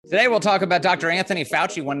Today, we'll talk about Dr. Anthony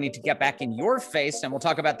Fauci wanting to get back in your face, and we'll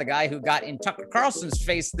talk about the guy who got in Tucker Carlson's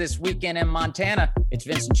face this weekend in Montana. It's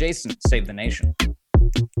Vince and Jason, Save the Nation.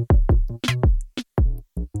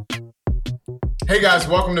 Hey guys,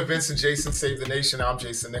 welcome to Vince and Jason Save the Nation. I'm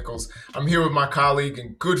Jason Nichols. I'm here with my colleague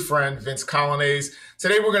and good friend, Vince Colonnese.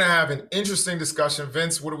 Today, we're going to have an interesting discussion.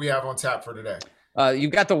 Vince, what do we have on tap for today?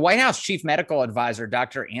 You've got the White House Chief Medical Advisor,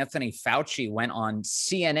 Dr. Anthony Fauci, went on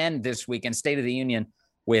CNN this week in State of the Union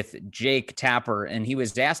with Jake Tapper, and he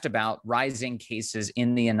was asked about rising cases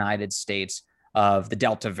in the United States of the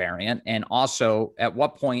Delta variant, and also at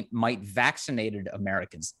what point might vaccinated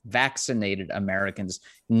Americans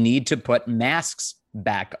need to put masks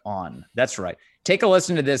back on. That's right. Take a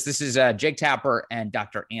listen to this. This is Jake Tapper and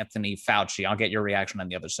Dr. Anthony Fauci. I'll get your reaction on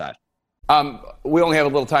the other side. We only have a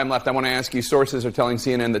little time left. I want to ask you, sources are telling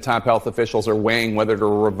CNN that top health officials are weighing whether to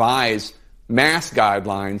revise mask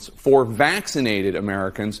guidelines for vaccinated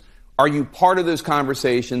Americans. Are you part of those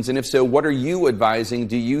conversations? And if so, what are you advising?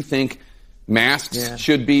 Do you think masks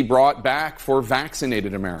should be brought back for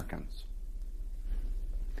vaccinated Americans?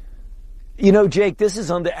 You know, Jake, this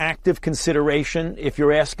is under active consideration. If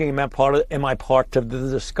you're asking, am I part of the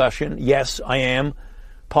discussion? Yes, I am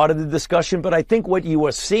part of the discussion. But I think what you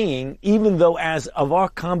are seeing, even though as of our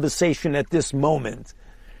conversation at this moment,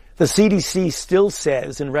 the CDC still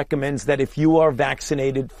says and recommends that if you are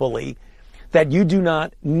vaccinated fully, that you do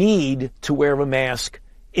not need to wear a mask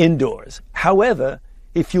indoors. However,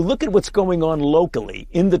 if you look at what's going on locally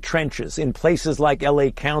in the trenches in places like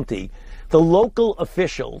LA County, the local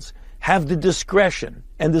officials have the discretion,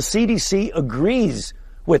 and the CDC agrees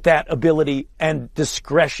with that ability and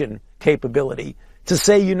discretion capability to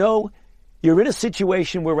say, you know, you're in a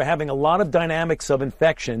situation where we're having a lot of dynamics of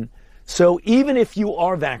infection. So even if you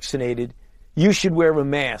are vaccinated, you should wear a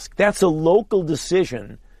mask. That's a local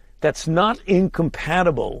decision that's not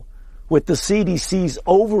incompatible with the CDC's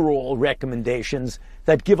overall recommendations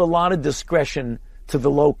that give a lot of discretion to the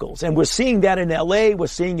locals. And we're seeing that in LA, we're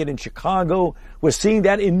seeing it in Chicago, we're seeing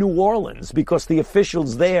that in New Orleans, because the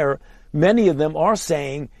officials there, many of them are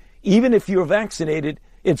saying, even if you're vaccinated,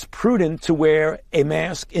 it's prudent to wear a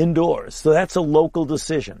mask indoors. So that's a local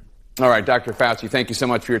decision. All right, Dr. Fauci, thank you so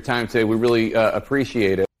much for your time today. We really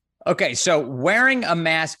appreciate it. Okay, so wearing a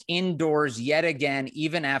mask indoors yet again,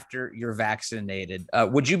 even after you're vaccinated,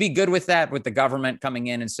 would you be good with that, with the government coming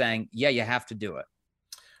in and saying, yeah, you have to do it?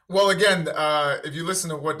 Well, again, if you listen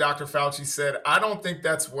to what Dr. Fauci said, I don't think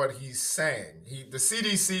that's what he's saying. The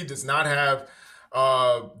CDC does not have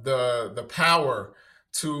the power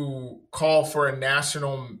to call for a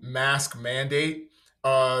national mask mandate.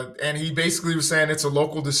 And he basically was saying it's a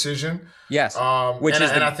local decision. Yes, I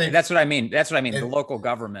think that's what I mean. That's what I mean. The local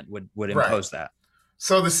government would impose that.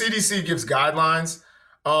 So the CDC gives guidelines.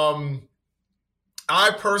 I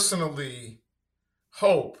personally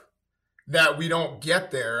hope that we don't get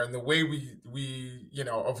there, and the way we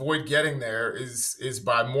avoid getting there is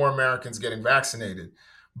by more Americans getting vaccinated.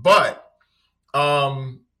 But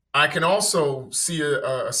I can also see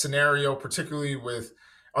a scenario, particularly with,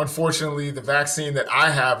 unfortunately, the vaccine that I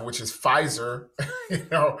have, which is Pfizer,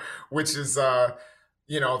 which is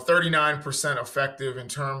 39% effective in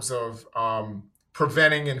terms of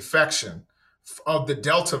preventing infection of the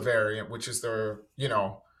Delta variant, which is the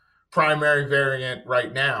primary variant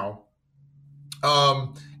right now.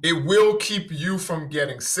 It will keep you from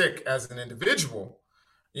getting sick as an individual,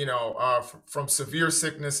 from severe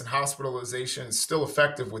sickness and hospitalization. Is still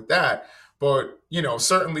effective with that. But,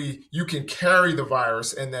 certainly you can carry the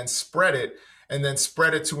virus and then spread it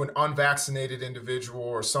to an unvaccinated individual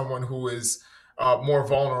or someone who is more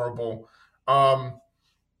vulnerable. Of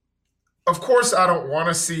course, I don't want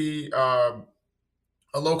to see a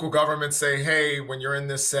local government say, hey, when you're in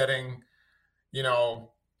this setting, wear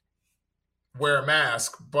a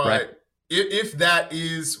mask. But right. if that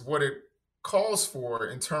is what it calls for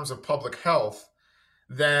in terms of public health,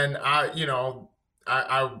 then I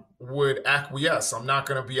would acquiesce. I'm not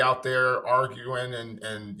going to be out there arguing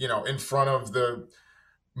and in front of the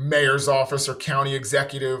mayor's office or county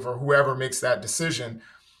executive or whoever makes that decision.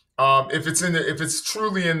 If it's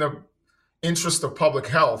truly in the interest of public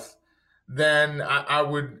health, then I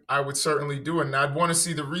would certainly do it. And I'd want to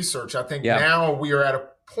see the research. I think now we are at a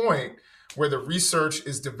point where the research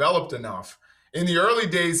is developed enough. In the early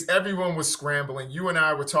days, everyone was scrambling. You and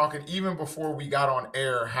I were talking even before we got on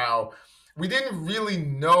air how we didn't really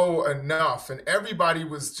know enough, and everybody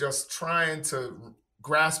was just trying to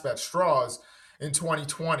grasp at straws in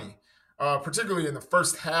 2020, particularly in the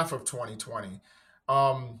first half of 2020,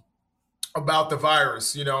 about the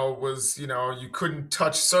virus. You couldn't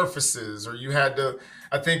touch surfaces, or you had to,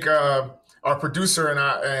 I think our producer and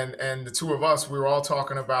I and the two of us, we were all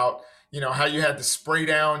talking about, how you had to spray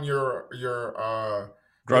down your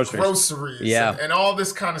groceries Yeah. and all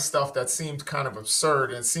this kind of stuff that seemed kind of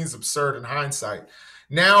absurd, and it seems absurd in hindsight.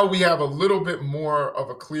 Now we have a little bit more of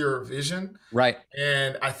a clearer vision. Right.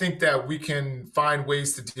 And I think that we can find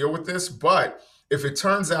ways to deal with this. But if it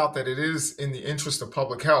turns out that it is in the interest of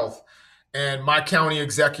public health, and my county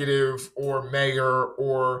executive or mayor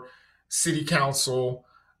or city council,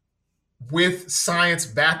 with science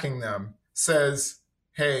backing them, says,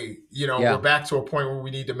 hey, we're back to a point where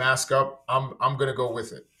we need to mask up, I'm going to go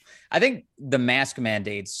with it. I think the mask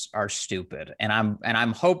mandates are stupid, and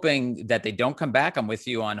I'm hoping that they don't come back. I'm with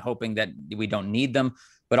you on hoping that we don't need them,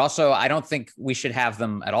 but also I don't think we should have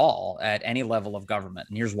them at all at any level of government.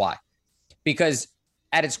 And here's why. Because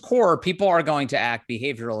at its core, people are going to act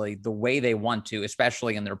behaviorally the way they want to,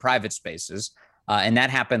 especially in their private spaces. And that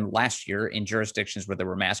happened last year in jurisdictions where there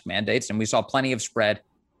were mask mandates, and we saw plenty of spread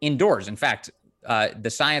indoors. In fact, the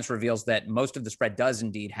science reveals that most of the spread does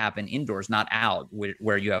indeed happen indoors, not out,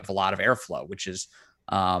 where you have a lot of airflow, which is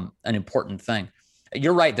an important thing.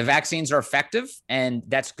 You're right. The vaccines are effective, and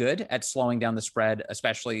that's good at slowing down the spread,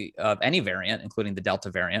 especially of any variant, including the Delta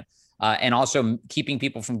variant, and also keeping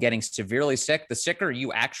people from getting severely sick. The sicker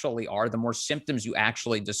you actually are, the more symptoms you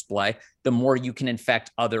actually display, the more you can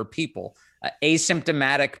infect other people.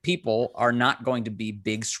 Asymptomatic people are not going to be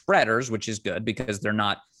big spreaders, which is good because they're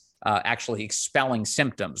not actually expelling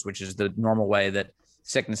symptoms, which is the normal way that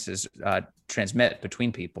sicknesses transmit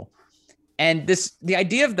between people. And the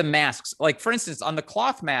idea of the masks, like for instance, on the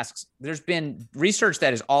cloth masks, there's been research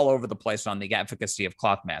that is all over the place on the efficacy of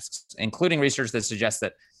cloth masks, including research that suggests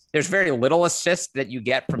that there's very little assist that you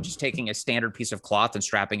get from just taking a standard piece of cloth and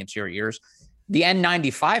strapping it to your ears. The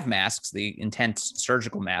N95 masks, the intense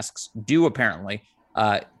surgical masks, do apparently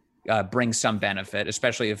bring some benefit,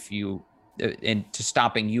 especially if you into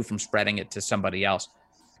stopping you from spreading it to somebody else.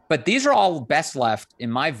 But these are all best left, in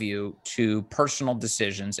my view, to personal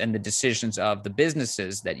decisions and the decisions of the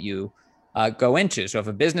businesses that you go into. So if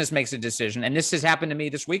a business makes a decision, and this has happened to me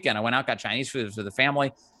this weekend, I went out, got Chinese food with the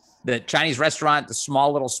family. The Chinese restaurant, the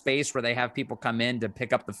small little space where they have people come in to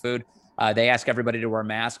pick up the food, they ask everybody to wear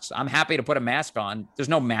masks. I'm happy to put a mask on. There's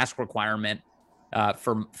no mask requirement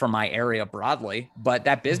for my area broadly, but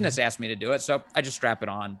that business asked me to do it. So I just strap it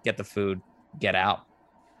on, get the food, get out.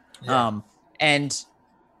 Yeah. And,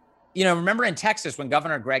 remember in Texas when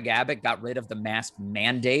Governor Greg Abbott got rid of the mask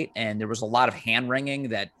mandate, and there was a lot of hand wringing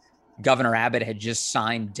that Governor Abbott had just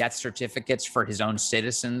signed death certificates for his own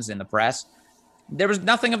citizens in the press. There was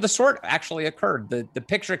nothing of the sort actually occurred. The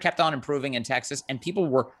picture kept on improving in Texas, and people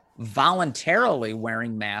were voluntarily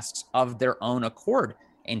wearing masks of their own accord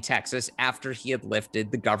in Texas after he had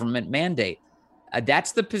lifted the government mandate.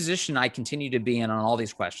 That's the position I continue to be in on all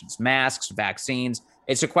these questions: masks, vaccines.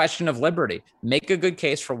 It's a question of liberty. Make a good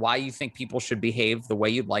case for why you think people should behave the way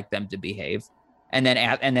you'd like them to behave, and then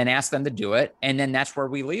ask them to do it. And then that's where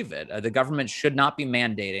we leave it. The government should not be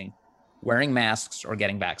mandating wearing masks or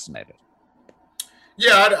getting vaccinated.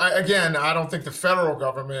 Yeah, I don't think the federal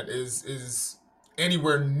government is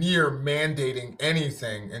anywhere near mandating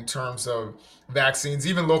anything in terms of vaccines.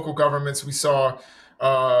 Even local governments, we saw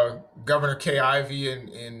Governor Kay Ivey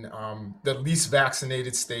in the least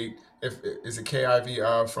vaccinated state, is it Kay Ivey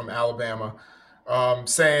from Alabama,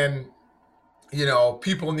 saying,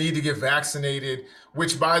 people need to get vaccinated,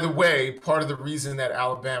 which, by the way, part of the reason that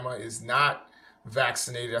Alabama is not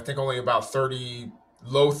vaccinated, I think only about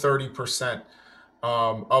low 30%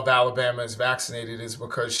 of Alabama is vaccinated, is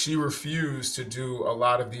because she refused to do a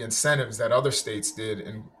lot of the incentives that other states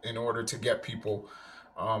did in order to get people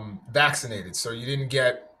vaccinated. So you didn't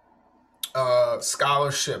get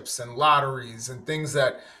scholarships and lotteries and things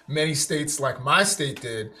that many states like my state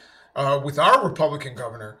did with our Republican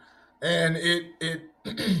governor. And it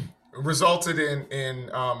resulted in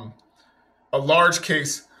a large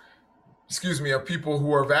case, of people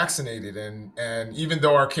who are vaccinated. And even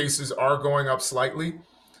though our cases are going up slightly,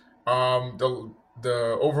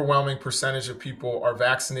 the overwhelming percentage of people are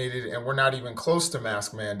vaccinated, and we're not even close to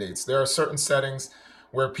mask mandates. There are certain settings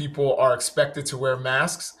where people are expected to wear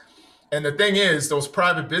masks. And the thing is, those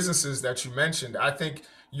private businesses that you mentioned, I think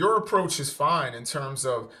your approach is fine in terms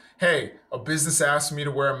of, hey, a business asked me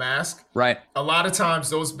to wear a mask. Right. A lot of times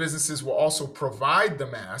those businesses will also provide the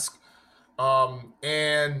mask.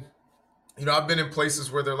 And I've been in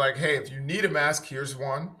places where they're like, hey, if you need a mask, here's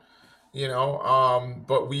one,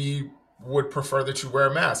 but we would prefer that you wear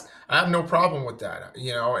a mask. I have no problem with that,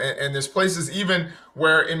 and there's places even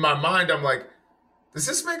where in my mind, I'm like, does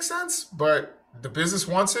this make sense? But the business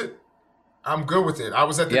wants it. I'm good with it. I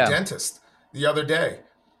was at the dentist the other day,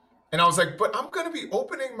 And I was like, but I'm going to be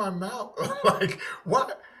opening my mouth. Like,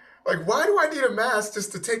 what? Like, why do I need a mask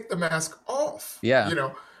just to take the mask off?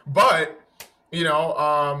 Yeah. But, you know,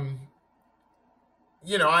 I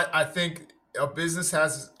think a business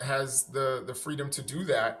has the freedom to do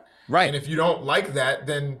that. Right. And if you don't like that,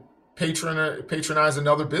 then patronize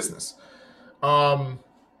another business. And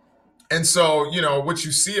so, what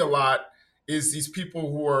you see a lot is these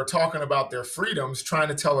people who are talking about their freedoms, trying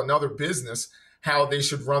to tell another business how they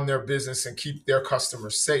should run their business and keep their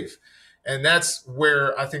customers safe. And that's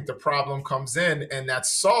where I think the problem comes in. And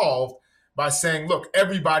that's solved by saying, look,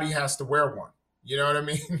 everybody has to wear one. You know what I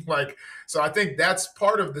mean? So I think that's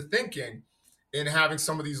part of the thinking in having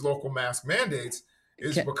some of these local mask mandates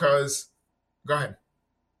is because, go ahead.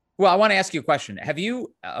 Well, I want to ask you a question. Have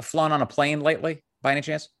you flown on a plane lately by any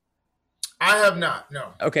chance? I have not,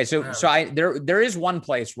 no. Okay, so there is one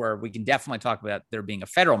place where we can definitely talk about there being a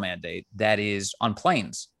federal mandate that is on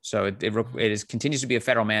planes. So it continues to be a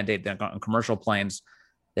federal mandate that on commercial planes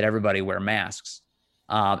that everybody wear masks.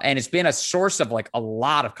 And it's been a source of like a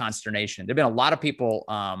lot of consternation. There've been a lot of people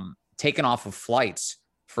taken off of flights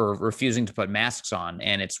for refusing to put masks on,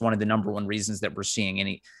 and it's one of the number one reasons that we're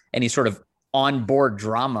seeing any sort of onboard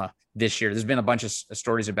drama this year. There's been a bunch of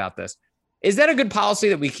stories about this. Is that a good policy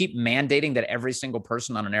that we keep mandating that every single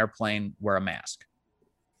person on an airplane wear a mask?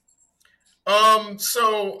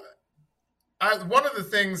 So one of the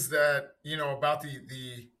things that, about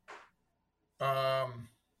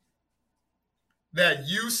that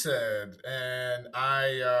you said, and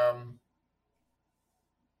I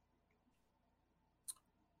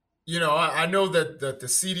know that the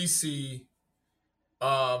CDC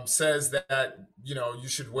says that, you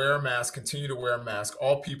should wear a mask, continue to wear a mask.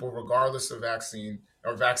 All people, regardless of vaccine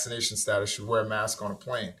or vaccination status, should wear a mask on a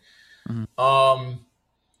plane. Mm-hmm.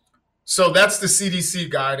 So that's the CDC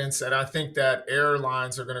guidance. And I think that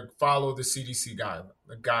airlines are going to follow the CDC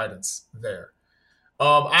guidance there.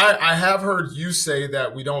 I have heard you say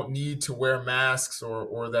that we don't need to wear masks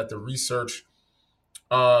or that the research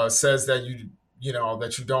says that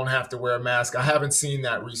that you don't have to wear a mask. I haven't seen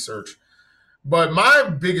that research. But my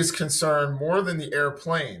biggest concern, more than the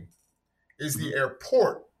airplane, is the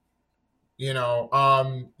airport.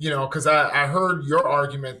 Because I heard your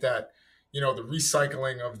argument that, the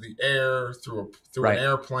recycling of the air through right. an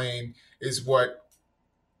airplane is what,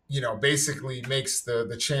 basically makes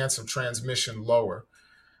the chance of transmission lower.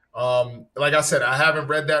 Like I said, I haven't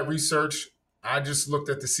read that research. I just looked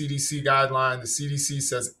at the CDC guideline. The CDC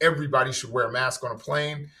says everybody should wear a mask on a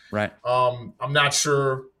plane. Right. I'm not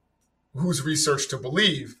sure whose research to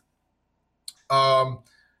believe.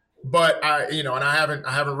 But and I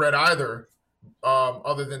haven't read either,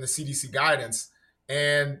 other than the CDC guidance.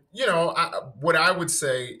 And, what I would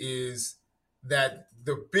say is that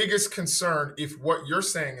the biggest concern, if what you're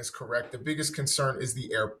saying is correct, the biggest concern is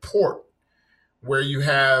the airport, where you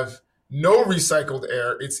have no recycled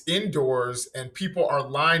air. It's indoors and people are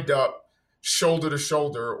lined up shoulder to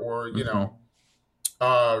shoulder or,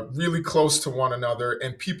 really close to one another,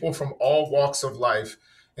 and people from all walks of life,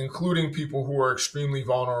 including people who are extremely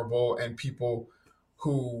vulnerable and people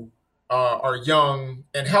who are young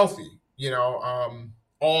and healthy,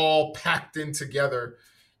 all packed in together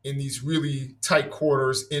in these really tight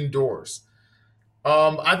quarters indoors.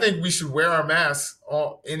 I think we should wear our masks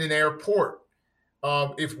in an airport.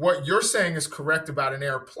 If what you're saying is correct about an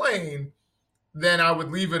airplane, then I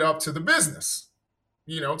would leave it up to the business,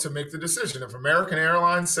 to make the decision. If American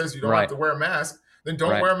Airlines says you don't right. have to wear a mask, then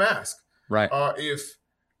don't right. wear a mask. Right. If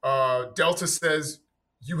Delta says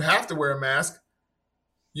you have to wear a mask,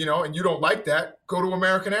 and you don't like that, go to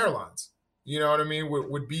American Airlines. You know what I mean?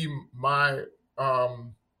 Would be my,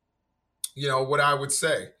 what I would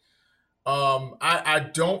say. I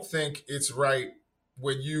don't think it's right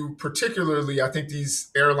when you particularly, I think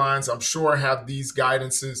these airlines, I'm sure, have these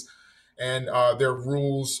guidances and their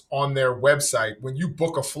rules on their website. When you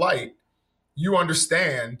book a flight, you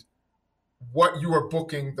understand what you are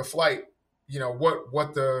booking the flight,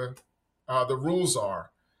 what the rules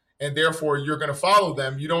are. And therefore, you're going to follow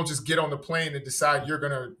them. You don't just get on the plane and decide you're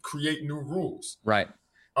going to create new rules. Right.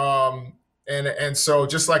 And so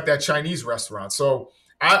just like that Chinese restaurant. So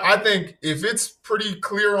I think if it's pretty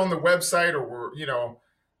clear on the website or,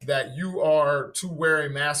 that you are to wear a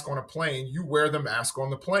mask on a plane, you wear the mask on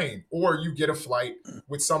the plane, or you get a flight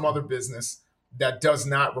with some other business that does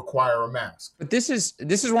not require a mask. But this is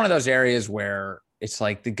one of those areas where it's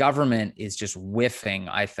like the government is just whiffing,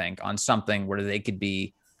 I think, on something where they could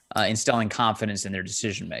be instilling confidence in their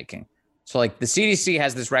decision making. So like the CDC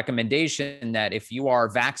has this recommendation that if you are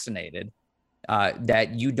vaccinated,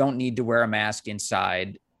 that you don't need to wear a mask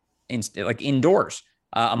inside, like indoors.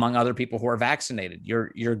 among other people who are vaccinated.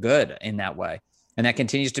 You're good in that way. And that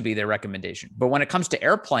continues to be their recommendation. But when it comes to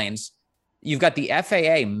airplanes, you've got the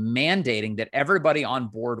FAA mandating that everybody on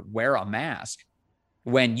board wear a mask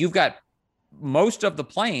when you've got most of the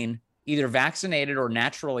plane either vaccinated or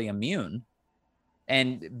naturally immune.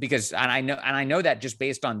 And I know that just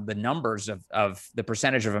based on the numbers of the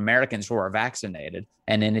percentage of Americans who are vaccinated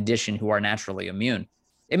and in addition who are naturally immune,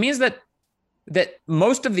 it means that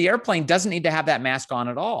most of the airplane doesn't need to have that mask on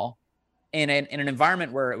at all in an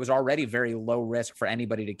environment where it was already very low risk for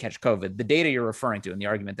anybody to catch COVID. The data you're referring to and the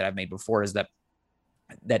argument that I've made before is that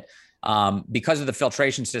because of the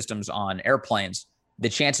filtration systems on airplanes, the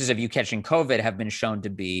chances of you catching COVID have been shown to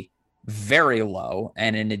be very low.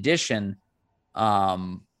 And in addition,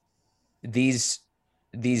 these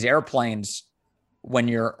airplanes, when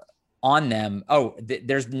you're on them,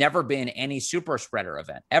 there's never been any super spreader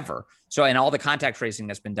event ever. So in all the contact tracing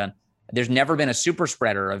that's been done, there's never been a super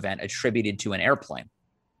spreader event attributed to an airplane.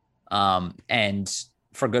 And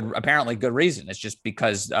for apparently good reason. It's just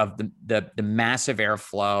because of the massive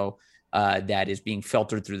airflow that is being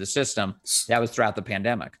filtered through the system that was throughout the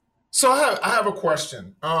pandemic. So I have a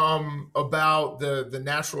question about the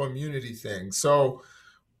natural immunity thing. So,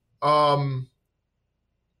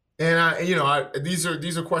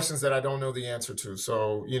 these are questions that I don't know the answer to.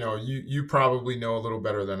 So, you probably know a little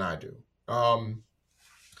better than I do.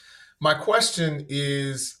 My question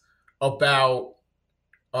is about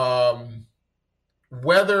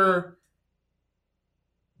whether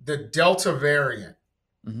the Delta variant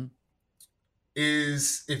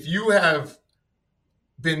is, if you have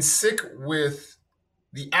been sick with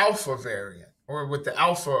the Alpha variant or with the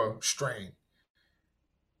Alpha strain,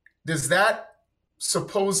 does that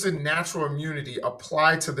supposed natural immunity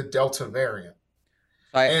apply to the Delta variant?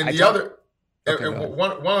 One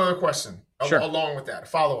other question, sure, along with that,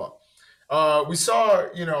 follow up. We saw,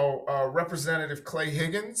 Representative Clay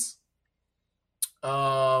Higgins,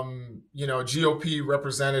 GOP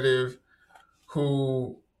representative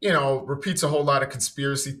who, repeats a whole lot of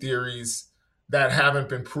conspiracy theories that haven't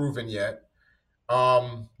been proven yet.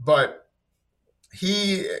 But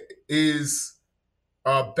he is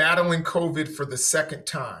battling COVID for the second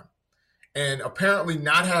time and apparently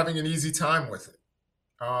not having an easy time with it,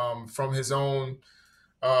 from his own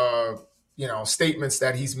statements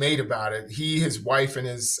that he's made about it. He, his wife, and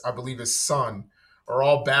I believe his son are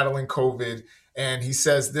all battling COVID. And he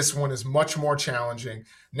says this one is much more challenging.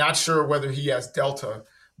 Not sure whether he has Delta,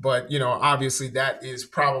 but, obviously that is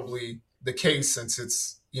probably the case since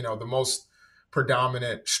it's, the most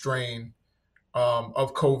predominant strain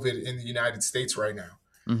of COVID in the United States right now.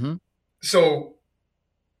 Mm-hmm. So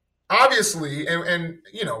obviously, and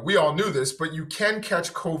we all knew this, but you can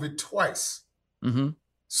catch COVID twice. Mm-hmm.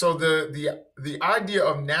 So the idea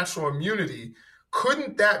of natural immunity,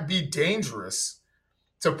 couldn't that be dangerous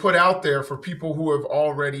to put out there for people who have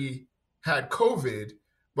already had COVID,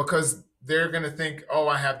 because they're going to think, oh,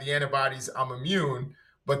 I have the antibodies, I'm immune,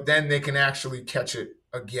 but then they can actually catch it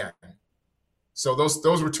again. So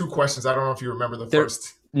those were two questions. I don't know if you remember the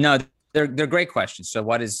first. No, they're great questions. So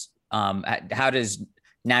what is how does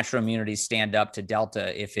natural immunity stand up to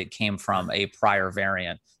Delta if it came from a prior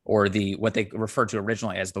variant, or what they referred to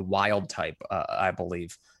originally as the wild type, I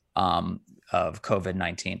believe, of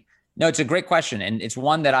COVID-19? No, it's a great question. And it's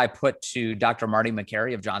one that I put to Dr. Marty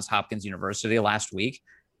Makary of Johns Hopkins University last week.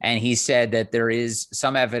 And he said that there is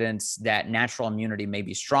some evidence that natural immunity may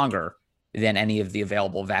be stronger than any of the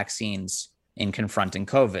available vaccines in confronting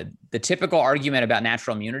COVID. The typical argument about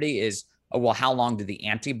natural immunity is, oh, well, how long do the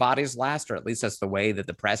antibodies last? Or at least that's the way that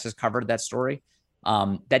the press has covered that story.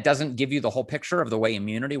 That doesn't give you the whole picture of the way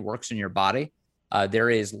immunity works in your body. There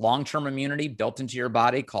is long-term immunity built into your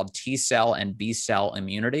body called T cell and B cell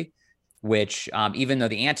immunity, which even though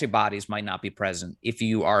the antibodies might not be present, if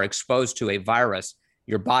you are exposed to a virus,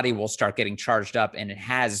 your body will start getting charged up and it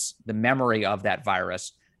has the memory of that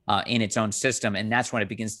virus in its own system. And that's when it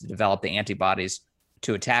begins to develop the antibodies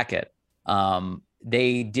to attack it.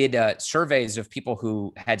 They did surveys of people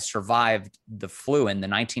who had survived the flu in the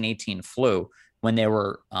 1918 flu when they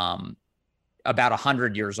were about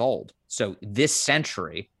 100 years old. So this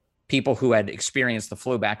century, people who had experienced the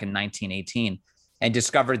flu back in 1918 and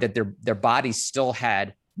discovered that their bodies still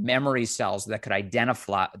had memory cells that could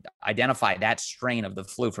identify that strain of the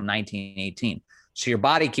flu from 1918. So your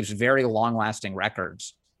body keeps very long-lasting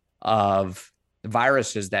records of the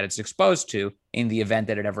viruses that it's exposed to in the event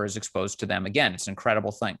that it ever is exposed to them again. It's an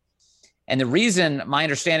incredible thing. And the reason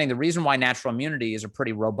why natural immunity is a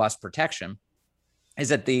pretty robust protection is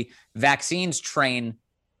that the vaccines train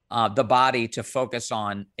the body to focus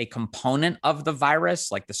on a component of the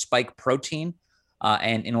virus, like the spike protein,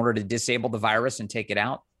 and in order to disable the virus and take it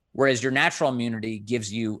out. Whereas your natural immunity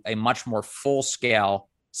gives you a much more full scale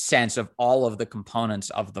sense of all of the components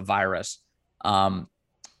of the virus.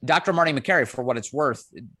 Dr. Marty Makary, for what it's worth,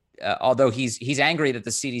 although he's angry that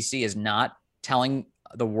the CDC is not telling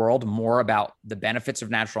the world more about the benefits of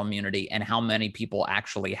natural immunity and how many people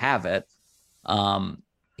actually have it,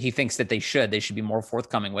 he thinks that they should be more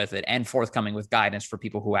forthcoming with it and forthcoming with guidance for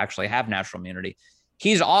people who actually have natural immunity.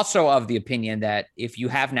 He's also of the opinion that if you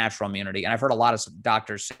have natural immunity, and I've heard a lot of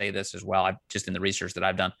doctors say this as well, just in the research that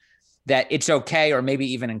I've done, that it's okay or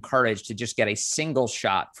maybe even encouraged to just get a single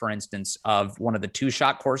shot, for instance, of one of the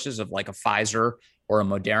 2-shot courses of like a Pfizer or a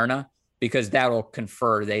Moderna, because that will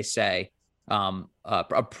confer, they say,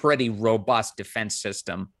 a pretty robust defense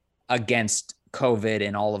system against COVID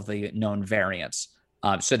and all of the known variants,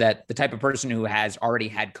 so that the type of person who has already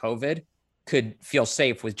had COVID could feel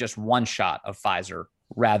safe with just 1 shot of Pfizer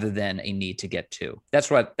rather than a need to get 2. That's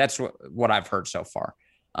what I've heard so far.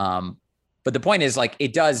 But the point is, like,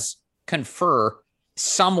 it does confer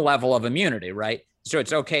some level of immunity, right? So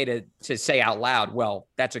it's okay to say out loud, well,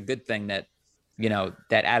 that's a good thing that,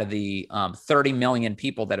 that out of the 30 million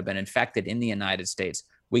people that have been infected in the United States,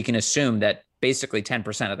 we can assume that basically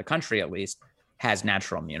 10% of the country, at least, has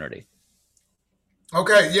natural immunity.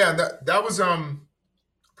 Okay. Yeah. That was,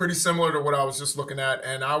 pretty similar to what I was just looking at.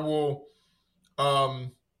 And I will kind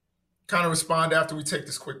of respond after we take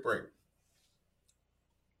this quick break.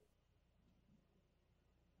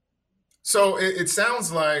 So it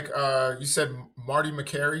sounds like you said Marty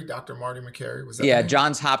Makary, Dr. Marty Makary. Was that? Yeah,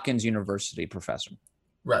 Johns Hopkins University professor.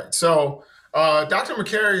 Right. So Dr.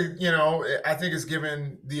 Makary, I think is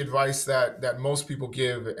given the advice that most people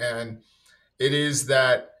give. And it is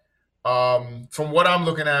that from what I'm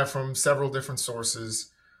looking at from several different sources,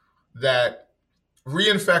 that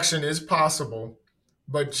reinfection is possible,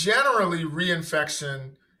 but generally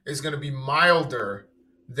reinfection is going to be milder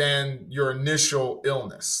than your initial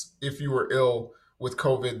illness if you were ill with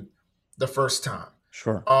COVID the first time.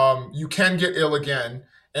 Sure. You can get ill again,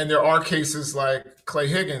 and there are cases like Clay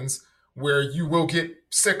Higgins where you will get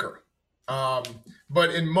sicker.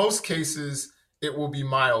 But in most cases, it will be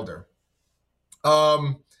milder.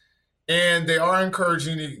 And they are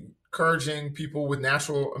encouraging people with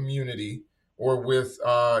natural immunity or with,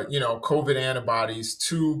 COVID antibodies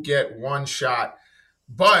to get 1 shot.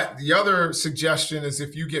 But the other suggestion is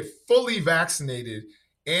if you get fully vaccinated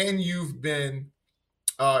and you've been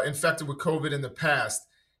infected with COVID in the past,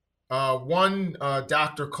 one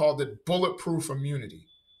doctor called it bulletproof immunity.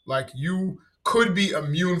 Like, you could be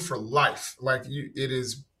immune for life. Like, it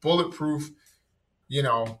is bulletproof.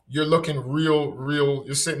 You're looking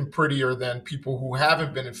you're sitting prettier than people who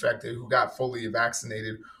haven't been infected, who got fully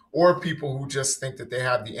vaccinated, or people who just think that they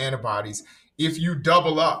have the antibodies. If you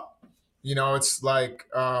double up, it's like,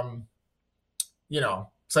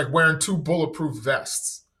 it's like wearing 2 bulletproof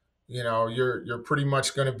vests. You're pretty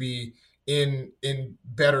much going to be in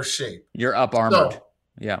better shape. You're up armored. So,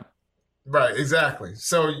 yeah. Right. Exactly.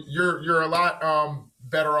 So you're a lot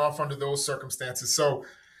better off under those circumstances. So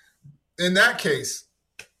in that case,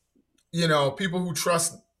 people who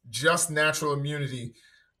trust just natural immunity,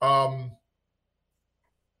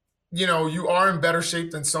 you are in better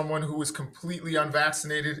shape than someone who is completely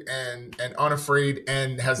unvaccinated and unafraid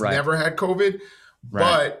and has never had COVID,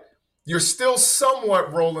 but you're still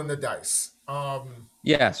somewhat rolling the dice.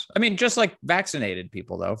 Yes. I mean, just like vaccinated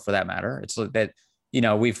people, though, for that matter, it's that,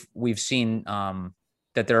 we've seen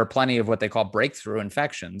that there are plenty of what they call breakthrough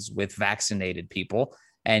infections with vaccinated people.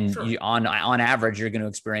 And sure. On average, you're going to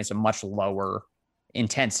experience a much lower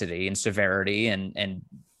intensity and severity and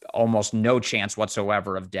almost no chance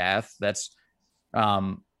whatsoever of death. That's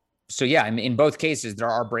so, yeah, I mean, in both cases, there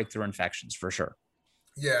are breakthrough infections for sure.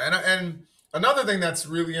 Yeah. And another thing that's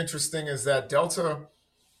really interesting is that Delta,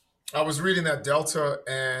 I was reading that Delta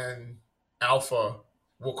and Alpha,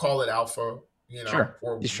 we'll call it Alpha, sure.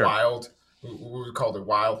 or sure. Wild. We would call it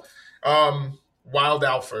Wild. Wild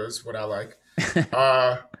Alpha is what I like. With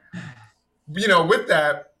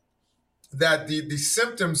that the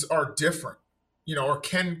symptoms are different, or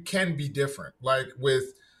can be different. Like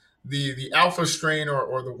with the alpha strain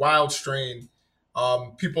or the wild strain,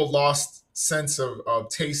 people lost sense of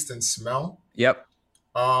taste and smell. Yep.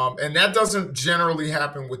 And that doesn't generally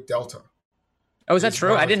happen with Delta. Oh, is that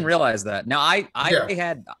true? I didn't realize that. Now I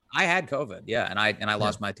had COVID. Yeah. And I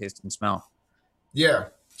lost my taste and smell. Yeah.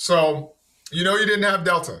 So, you didn't have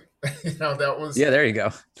Delta. That was, there you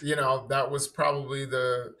go. That was probably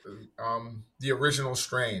the original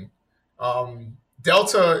strain.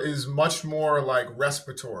 Delta is much more like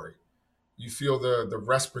respiratory. You feel the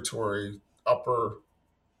respiratory upper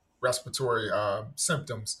respiratory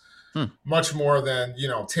symptoms, Hmm. much more than,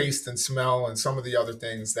 taste and smell and some of the other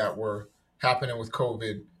things that were happening with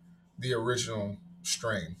COVID, the original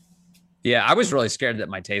strain. Yeah, I was really scared that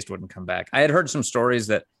my taste wouldn't come back. I had heard some stories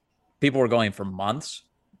that people were going for months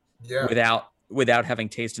Yeah, without having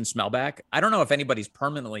taste and smell back. I don't know if anybody's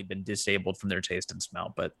permanently been disabled from their taste and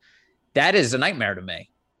smell, but that is a nightmare to me.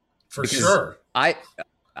 for sure. I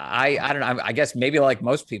don't know. I guess maybe like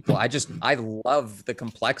most people, I love the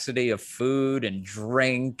complexity of food and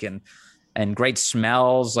drink and great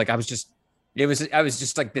smells. Like I was just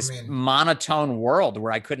like this monotone world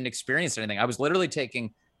where I couldn't experience anything. I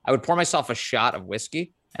would pour myself a shot of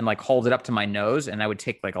whiskey and like hold it up to my nose, and I would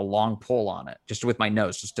take like a long pull on it just with my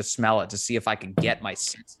nose, just to smell it, to see if I could get my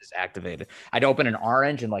senses activated. I'd open an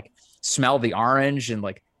orange and like smell the orange, and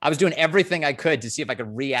like I was doing everything I could to see if I could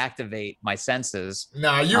reactivate my senses.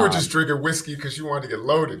 Nah, you were just drinking whiskey because you wanted to get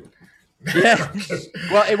loaded. Yeah.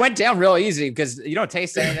 Well, it went down real easy because you don't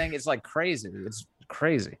taste anything. It's like crazy. It's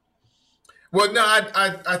crazy. Well, no,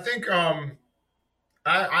 I think I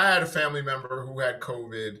had a family member who had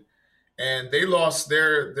COVID, and they lost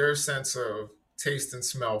their sense of taste and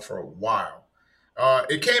smell for a while.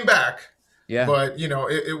 It came back, Yeah. but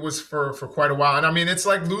it was for quite a while. And I mean, it's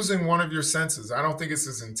like losing one of your senses. I don't think it's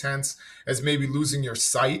as intense as maybe losing your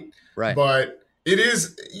sight, Right. but it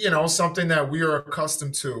is, something that we are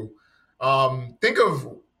accustomed to. Think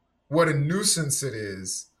of what a nuisance it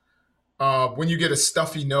is when you get a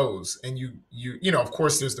stuffy nose, and you of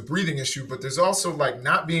course there's the breathing issue, but there's also like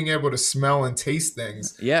not being able to smell and taste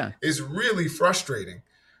things Yeah. is really frustrating.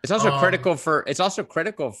 It's also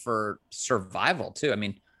critical for survival too. I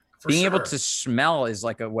mean, being able to smell is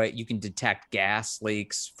like a way you can detect gas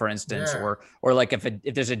leaks, for instance, Yeah. or like if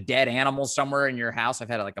there's a dead animal somewhere in your house. I've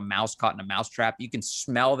had like a mouse caught in a mouse trap. You can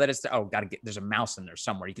smell that there's a mouse in there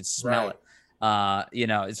somewhere. You can smell Right.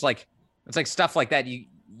 it. It's like stuff like that.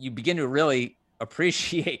 You begin to really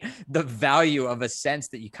appreciate the value of a sense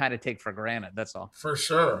that you kind of take for granted. That's all. For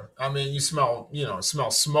sure. I mean, you smell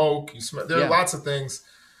smoke. There are lots of things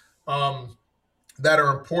that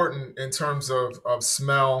are important in terms of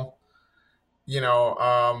smell,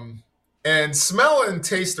 and smell and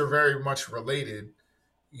taste are very much related,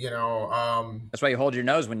 That's why you hold your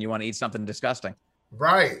nose when you want to eat something disgusting.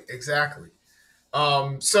 Right, exactly.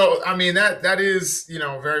 So I mean that is,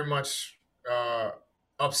 very much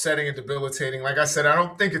upsetting and debilitating. Like I said, I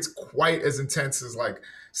don't think it's quite as intense as like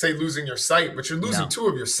say losing your sight, but you're losing two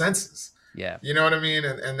of your senses. Yeah. You know what I mean?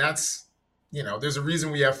 And that's, there's a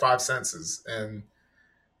reason we have five senses, and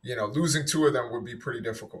losing two of them would be pretty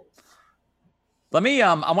difficult. Let me,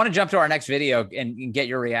 I want to jump to our next video and get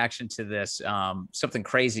your reaction to this. Something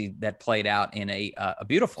crazy that played out in a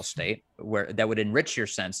beautiful state that would enrich your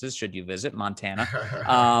senses should you visit Montana.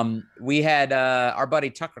 We had our buddy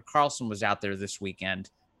Tucker Carlson was out there this weekend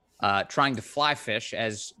trying to fly fish,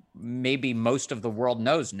 as maybe most of the world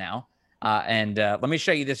knows now. And let me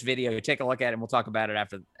show you this video. Take a look at it, and we'll talk about it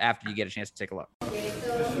after you get a chance to take a look.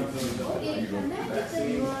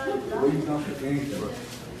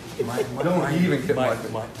 Don't even get my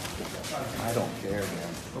I don't care, man.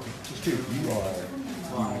 Okay, you are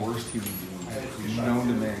the worst human being known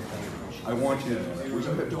to mankind. I want you to know that what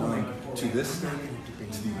you have done to this state,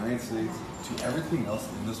 to the United States, to everything else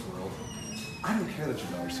in this world. I don't care that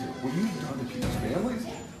your daughter's here. What you've done to people's families,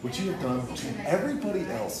 what you have done to everybody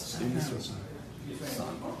else in this world.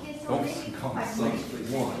 Son, don't call me son.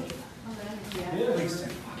 One.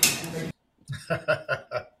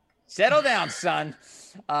 Settle down, son.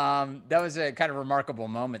 That was a kind of remarkable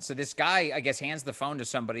moment. So this guy, I guess, hands the phone to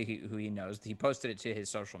somebody who he knows. He posted it to his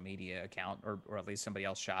social media account, or at least somebody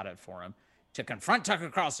else shot it for him, to confront Tucker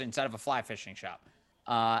Carlson inside of a fly fishing shop.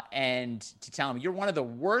 And to tell him, you're one of the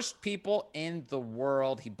worst people in the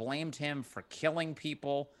world. He blamed him for killing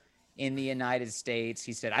people in the United States.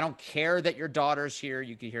 He said, I don't care that your daughter's here.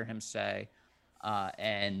 You could hear him say.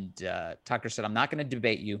 And Tucker said, I'm not going to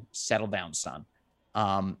debate you. Settle down, son.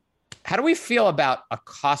 How do we feel about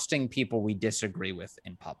accosting people we disagree with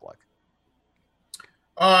in public?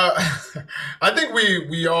 I think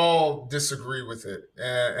we all disagree with it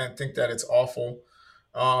and think that it's awful.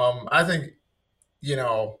 I think,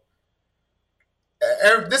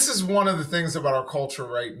 this is one of the things about our culture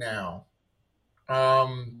right now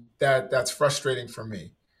that's frustrating for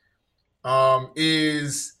me,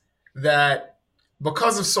 is that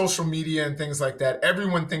because of social media and things like that,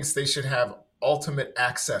 everyone thinks they should have ultimate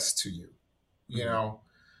access to you,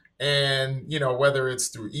 and, whether it's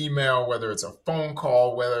through email, whether it's a phone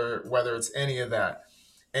call, whether it's any of that,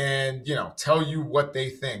 and, tell you what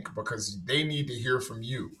they think because they need to hear from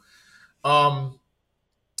you.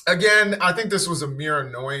 Again, I think this was a mere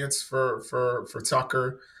annoyance for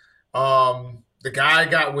Tucker. The guy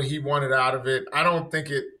got what he wanted out of it. I don't think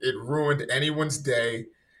it ruined anyone's day.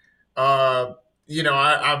 Uh,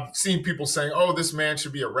 I've seen people saying, "Oh, this man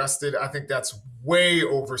should be arrested." I think that's way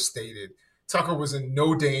overstated. Tucker was in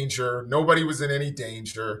no danger. Nobody was in any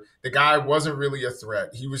danger. The guy wasn't really a threat.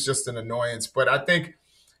 He was just an annoyance. But I think,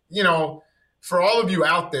 you know, for all of you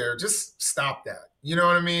out there, just stop that. You know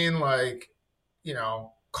what I mean? Like,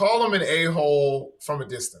 call him an a-hole from a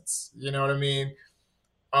distance. You know what I mean?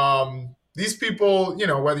 These people,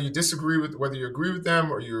 whether you agree with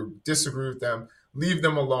them or you disagree with them, leave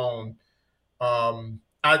them alone.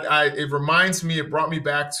 It brought me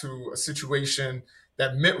back to a situation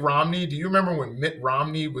that Mitt Romney, do you remember when Mitt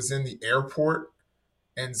Romney was in the airport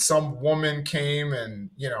and some woman came and,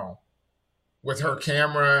 with her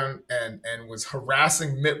camera and was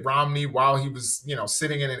harassing Mitt Romney while he was,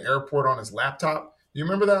 sitting in an airport on his laptop? You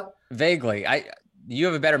remember that? Vaguely. You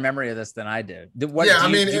have a better memory of this than I do. Do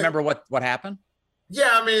you remember what happened?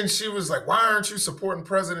 Yeah, I mean, she was like, "Why aren't you supporting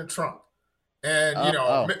President Trump?" And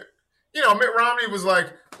Mitt Romney was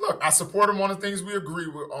like, "Look, I support him on the things we agree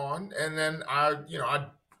on, and then I'm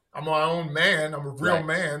my own man. I'm a real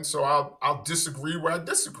man, so I'll disagree where I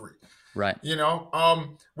disagree." Right.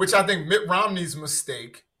 Which I think Mitt Romney's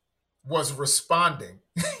mistake was responding.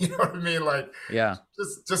 You know what I mean? Like, yeah,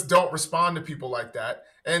 just don't respond to people like that.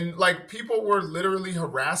 And like, people were literally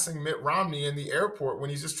harassing Mitt Romney in the airport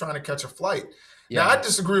when he's just trying to catch a flight. Yeah. Now, I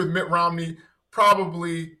disagree with Mitt Romney.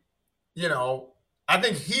 Probably, I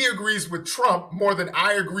think he agrees with Trump more than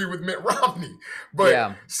I agree with Mitt Romney.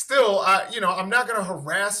 But still, I'm not going to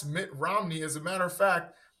harass Mitt Romney. As a matter of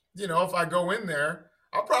fact, if I go in there,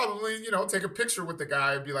 I'll probably, take a picture with the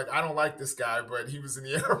guy and be like, "I don't like this guy, but he was in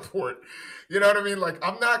the airport." You know what I mean? Like,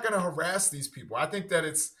 I'm not going to harass these people. I think that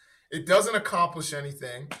it doesn't accomplish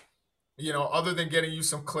anything, other than getting you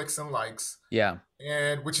some clicks and likes. Yeah.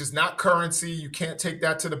 And which is not currency. You can't take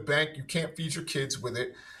that to the bank. You can't feed your kids with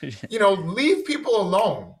it. Leave people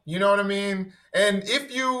alone. You know what I mean? And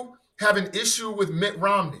if you have an issue with Mitt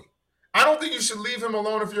Romney, I don't think you should leave him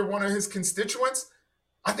alone if you're one of his constituents.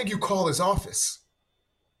 I think you call his office.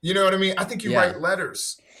 You know what I mean? I think you write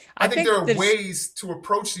letters. I think there are ways to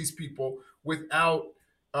approach these people without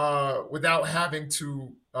having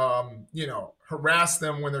to, harass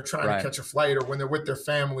them when they're trying to catch a flight or when they're with their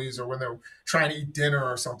families or when they're trying to eat dinner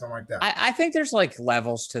or something like that. I think there's like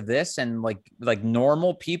levels to this, and like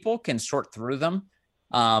normal people can sort through them.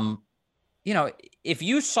 If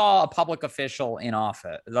you saw a public official in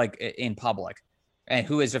office, like in public, and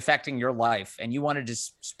who is affecting your life, and you wanted to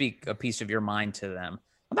speak a piece of your mind to them,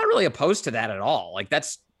 I'm not really opposed to that at all. Like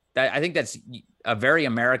I think that's a very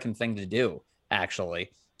American thing to do,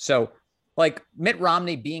 actually. So like Mitt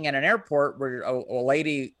Romney being at an airport where a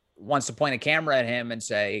lady wants to point a camera at him and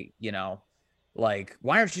say, like,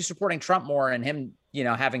 "Why aren't you supporting Trump more?" and him,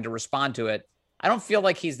 having to respond to it. I don't feel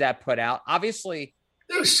like he's that put out. Obviously,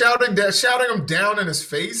 shouting him down in his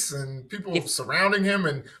face and people surrounding him.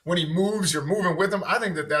 And when he moves, you're moving with him. I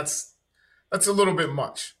think that's a little bit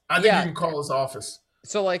much. I think you can call his office.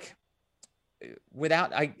 So like,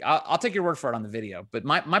 I'll take your word for it on the video, but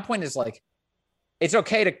my point is like, it's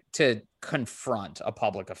okay to confront a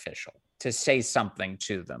public official, to say something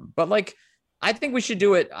to them, but like, I think we should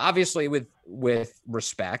do it obviously with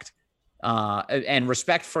respect, and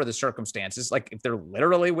respect for the circumstances. Like if they're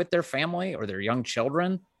literally with their family or their young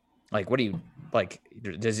children, like, what do you like?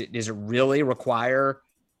 Does it really require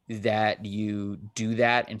that you do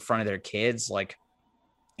that in front of their kids? Like,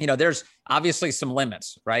 there's obviously some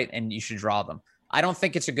limits, right? And you should draw them. I don't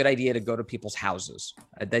think it's a good idea to go to people's houses.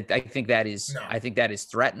 I think that is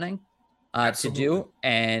threatening to do.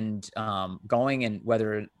 And going, and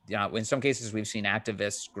whether, in some cases we've seen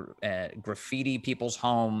activists graffiti people's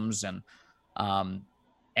homes and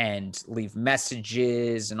leave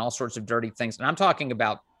messages and all sorts of dirty things. And I'm talking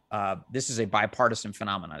about this is a bipartisan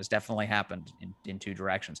phenomenon. It's definitely happened in two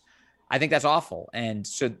directions. I think that's awful. And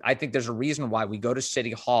so I think there's a reason why we go to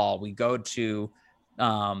City Hall, we go to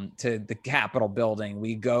the Capitol building,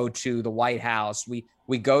 we go to the White House,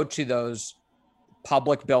 we go to those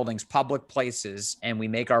public buildings, public places, and we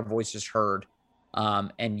make our voices heard.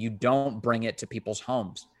 And you don't bring it to people's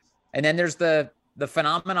homes. And then there's the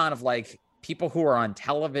phenomenon of like people who are on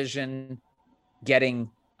television getting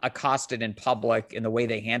accosted in public and the way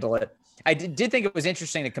they handle it. I did think it was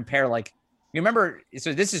interesting to compare, like, you remember,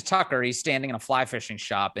 so this is Tucker. He's standing in a fly fishing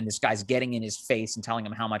shop, and this guy's getting in his face and telling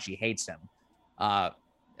him how much he hates him.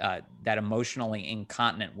 That emotionally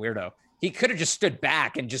incontinent weirdo. he could have just stood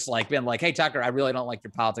back and just like been like, hey, Tucker, I really don't like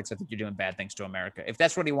your politics. I think you're doing bad things to America. If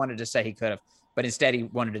that's what he wanted to say, he could have. But instead, he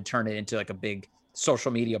wanted to turn it into like a big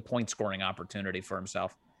social media point scoring opportunity for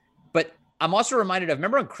himself. But I'm also reminded of,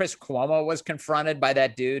 remember when Chris Cuomo was confronted by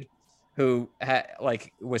that dude who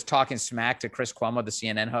was talking smack to Chris Cuomo, the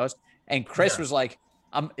CNN host, and Chris was like,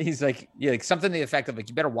 he's like, yeah, like something to the effect of like,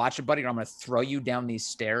 you better watch it, buddy, or I'm going to throw you down these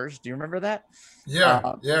stairs. Do you remember that?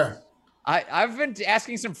 Yeah, yeah. I've been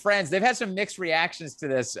asking some friends. They've had some mixed reactions to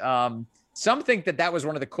this. Some think that was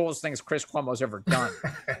one of the coolest things Chris Cuomo's ever done.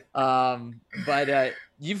 But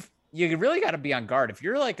you really got to be on guard. If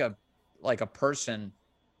you're like a person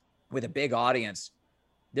with a big audience,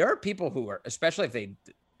 there are people who are, especially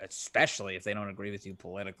if they don't agree with you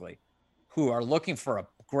politically, who are looking for a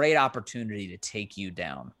great opportunity to take you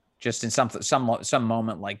down just in some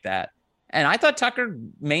moment like that. And I thought Tucker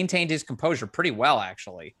maintained his composure pretty well,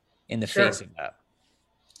 actually, in the face of that.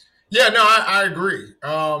 Yeah, no, I agree.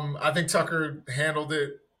 I think Tucker handled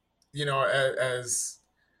it, as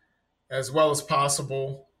well as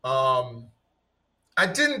possible. I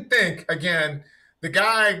didn't think, again, the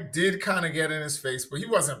guy did kind of get in his face, but he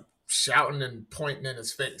wasn't shouting and pointing in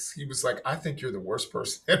his face. He was like, I think you're the worst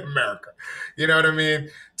person in America. You know what I mean?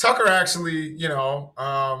 Tucker actually,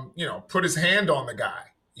 put his hand on the guy.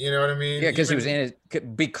 You know what I mean? Yeah, because he was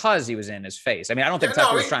in his face. I mean, I don't think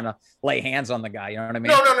Tucker was trying to lay hands on the guy. You know what I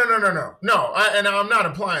mean? No. And I'm not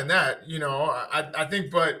implying that. I think,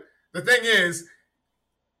 but the thing is,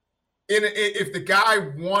 if the guy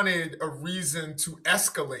wanted a reason to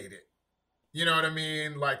escalate it, you know what I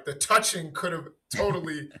mean? Like the touching could have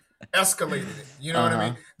totally escalated it. You know what I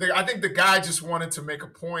mean? I think the guy just wanted to make a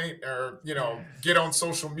point, or get on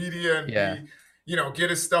social media and get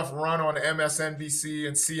his stuff run on MSNBC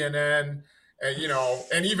and CNN,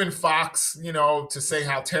 and even Fox, to say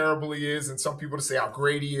how terrible he is, and some people to say how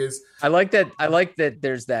great he is. I like that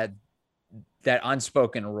there's that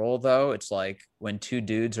unspoken rule, though. It's like when two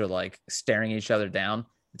dudes are like staring each other down,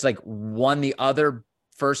 it's like the other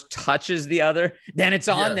first touches the other, then it's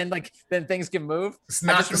on, then things can move. It's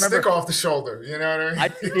not the stick off the shoulder, you know what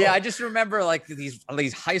I mean? I just remember like these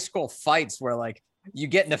high school fights where like you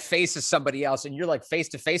get in the face of somebody else and you're like face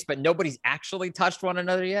to face, but nobody's actually touched one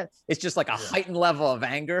another yet. It's just like a heightened level of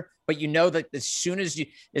anger, but you know that as soon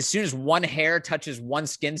as one hair touches one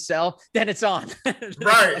skin cell, then it's on.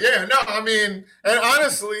 Right. Yeah. No, I mean, and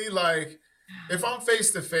honestly, like if I'm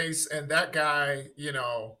face to face and that guy,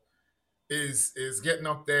 is getting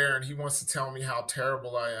up there and he wants to tell me how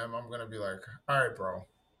terrible I am, I'm going to be like, all right, bro,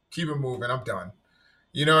 keep it moving. I'm done.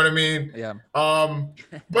 You know what I mean? Yeah.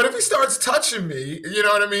 But if he starts touching me, you know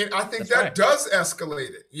what I mean? I think that does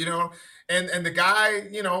escalate it, and the guy,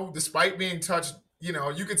 despite being touched,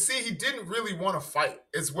 you could see he didn't really want to fight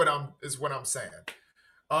is what I'm saying.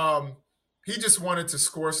 He just wanted to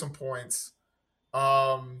score some points.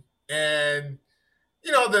 And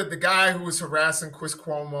the guy who was harassing Chris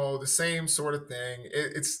Cuomo, the same sort of thing.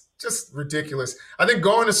 It's just ridiculous. I think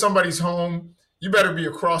going to somebody's home, you better be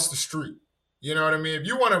across the street. You know what I mean? If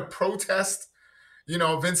you want to protest,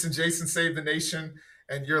 Vince and Jason Save the Nation,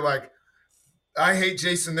 and you're like, I hate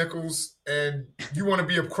Jason Nichols, and you want to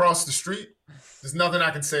be across the street, there's nothing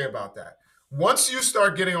I can say about that. Once you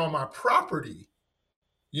start getting on my property,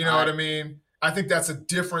 you know what I mean? I think that's a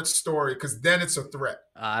different story, because then it's a threat.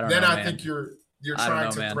 I think you're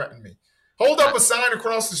trying to threaten me. Hold up a sign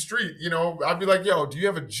across the street, I'd be like, yo, do you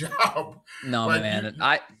have a job? No, like, man.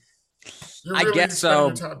 You're really I guess so.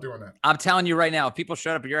 Your time doing that. I'm telling you right now, if people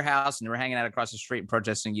showed up at your house and were hanging out across the street and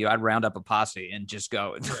protesting you, I'd round up a posse and just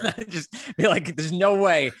go, just be like, there's no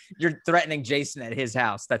way you're threatening Jason at his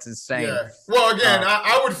house. That's insane. Yeah. Well, again,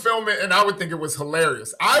 I would film it and I would think it was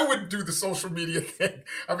hilarious. I would do the social media thing.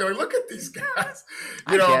 I'd be like, look at these guys.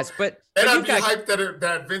 I guess, but I'd be hyped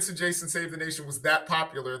that Vince and Jason Save the Nation was that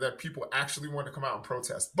popular that people actually wanted to come out and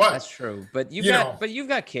protest. But that's true. But you've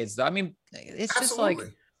got kids though. I mean, it's just like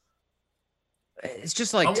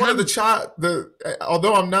I'm one of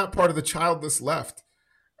although I'm not part of the childless left.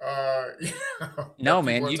 No,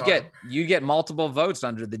 man, you get multiple votes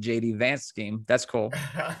under the JD Vance scheme. That's cool.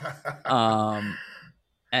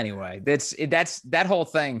 Anyway, that whole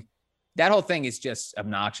thing is just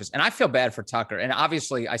obnoxious, and I feel bad for Tucker. And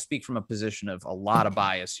obviously, I speak from a position of a lot of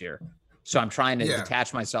bias here, so I'm trying to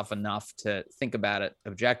detach myself enough to think about it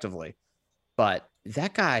objectively. But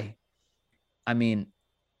that guy, I mean,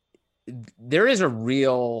 there is a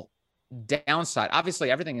real downside. Obviously,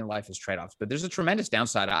 everything in life is trade-offs, but there's a tremendous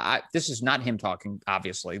downside. This is not him talking,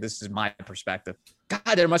 obviously. This is my perspective.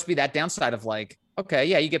 God, there must be that downside of like, okay,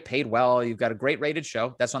 yeah, you get paid well. You've got a great rated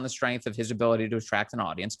show. That's on the strength of his ability to attract an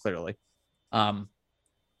audience, clearly.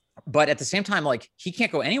 But at the same time, like, he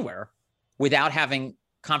can't go anywhere without having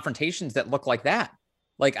confrontations that look like that.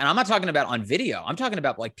 Like, and I'm not talking about on video. I'm talking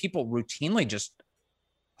about like people routinely just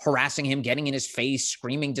harassing him, getting in his face,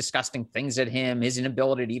 screaming disgusting things at him, his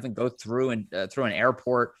inability to even go through an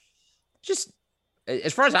airport. Just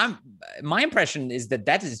as far as my impression is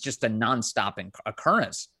that is just a nonstop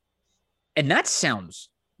occurrence. And that sounds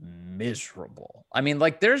miserable. I mean,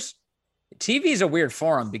 like, TV is a weird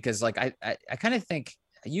forum because, like, I kind of think,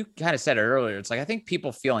 you kind of said it earlier, it's like, I think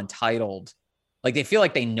people feel entitled. Like, they feel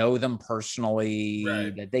like they know them personally,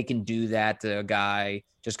 right, that they can do that to a guy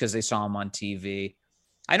just because they saw him on TV.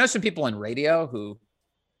 I know some people in radio who,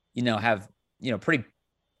 have, pretty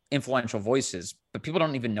influential voices, but people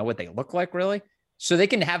don't even know what they look like, really. So they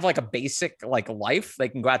can have like a basic like life. They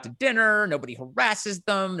can go out to dinner. Nobody harasses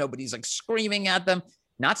them. Nobody's like screaming at them.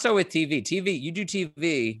 Not so with TV. You do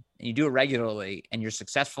TV and you do it regularly and you're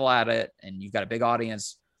successful at it and you've got a big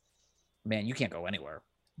audience. Man, you can't go anywhere.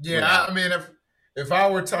 Yeah, I mean, if I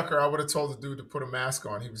were Tucker, I would have told the dude to put a mask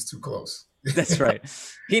on. He was too close. That's right.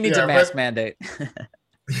 He needs a mask mandate.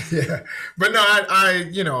 Yeah, but no,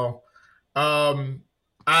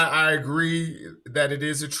 I agree that it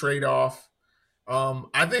is a trade-off.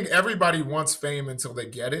 I think everybody wants fame until they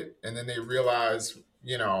get it, and then they realize,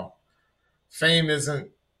 fame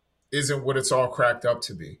isn't what it's all cracked up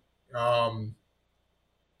to be.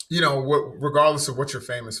 Regardless of what you're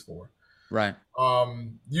famous for. Right.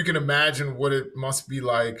 You can imagine what it must be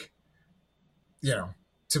like,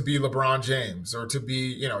 to be LeBron James, or to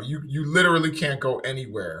be, you literally can't go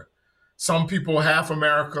anywhere. Some people, half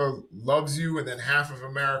America loves you, and then half of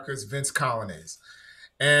America is Vince Colonnese.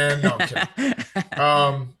 And no, I'm kidding.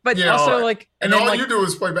 But also, like, and all you do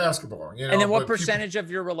is play basketball. And then what percentage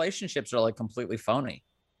of your relationships are like completely phony?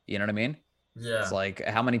 You know what I mean? Yeah. It's like,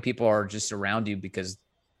 how many people are just around you because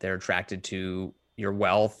they're attracted to your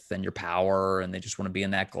wealth and your power, and they just want to be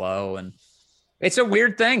in that glow. And it's a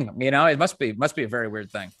weird thing, it must be a very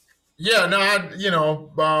weird thing. Yeah, no,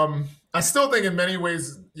 I still think in many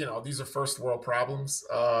ways, these are first world problems.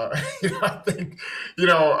 I think,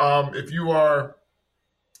 if you are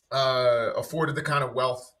afforded the kind of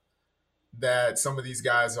wealth that some of these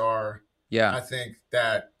guys are, yeah, I think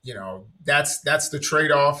that, that's the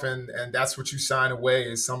trade-off, and that's what you sign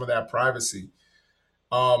away, is some of that privacy.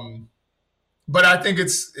 But I think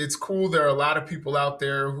it's cool. There are a lot of people out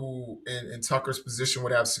there who in Tucker's position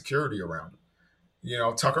would have security around him.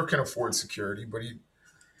 Tucker can afford security, but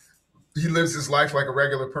he lives his life like a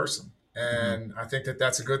regular person. And I think that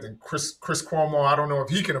that's a good thing. Chris Cuomo, I don't know if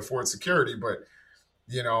he can afford security, but,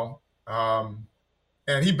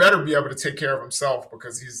 and he better be able to take care of himself,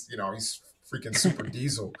 because he's freaking super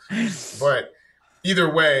diesel. But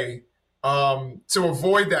either way, to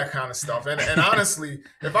avoid that kind of stuff. And honestly,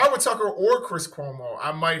 if I were Tucker or Chris Cuomo,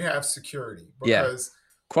 I might have security, because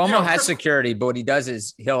Cuomo has security, but what he does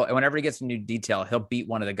is whenever he gets a new detail, he'll beat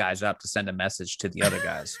one of the guys up to send a message to the other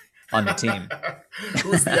guys on the team.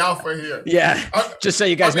 Who's the alpha here? Yeah. Just so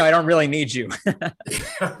you guys know, I don't really need you.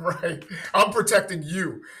 Yeah, right. I'm protecting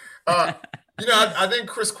you. I think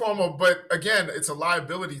Chris Cuomo, but again, it's a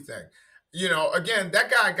liability thing. Again,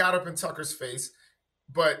 that guy got up in Tucker's face,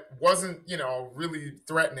 but wasn't, really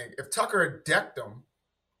threatening. If Tucker had decked him,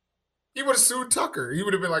 he would have sued Tucker. He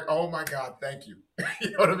would have been like, oh my God, thank you.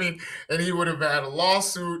 You know what I mean? And he would have had a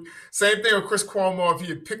lawsuit. Same thing with Chris Cuomo. If he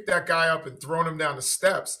had picked that guy up and thrown him down the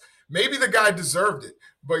steps, maybe the guy deserved it.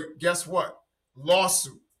 But guess what?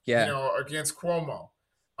 Lawsuit, against Cuomo.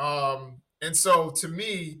 And so to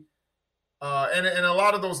me, and a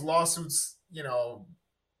lot of those lawsuits,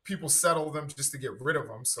 people settle them just to get rid of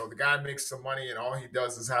them. So the guy makes some money and all he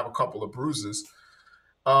does is have a couple of bruises.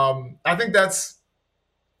 I think that's,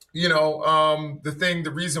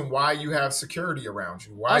 the reason why you have security around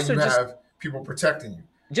you, why also you have people protecting you.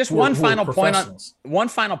 Just one final point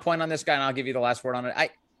on this guy, and I'll give you the last word on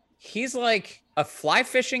it. He's like a fly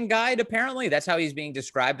fishing guide, apparently. That's how he's being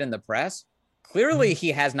described in the press. Clearly,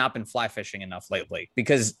 he has not been fly fishing enough lately,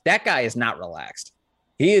 because that guy is not relaxed.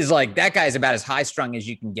 He is like, that guy is about as high strung as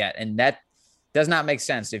you can get. And that does not make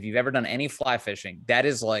sense. If you've ever done any fly fishing, that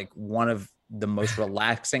is like one of the most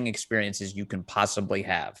relaxing experiences you can possibly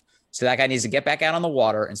have. So that guy needs to get back out on the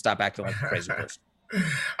water and stop acting like a crazy person.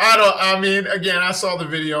 Again, I saw the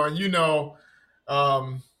video, and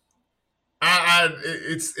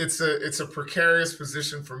it's a precarious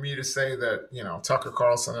position for me to say that, Tucker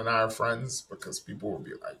Carlson and I are friends, because people will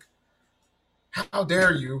be like, how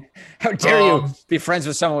dare you? How dare you be friends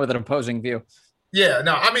with someone with an opposing view? Yeah,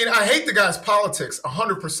 no, I hate the guy's politics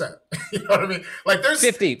 100%. You know what I mean? Like, there's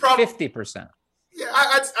 50%.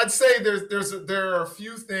 Yeah, I'd say there are a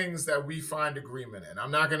few things that we find agreement in.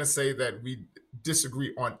 I'm not going to say that we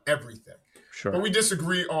disagree on everything, Sure. but we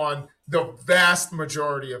disagree on the vast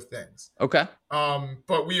majority of things. Okay.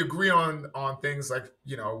 But we agree on things like,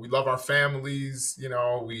 we love our families,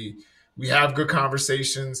 we have good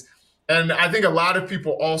conversations. And I think a lot of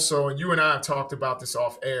people also, and you and I have talked about this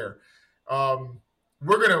off air,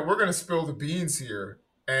 we're gonna spill the beans here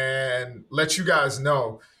and let you guys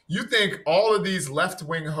know. You think all of these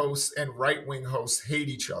left-wing hosts and right-wing hosts hate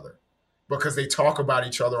each other because they talk about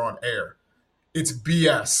each other on air. It's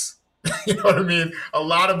BS. You know what I mean? A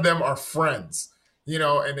lot of them are friends,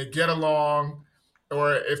 and they get along,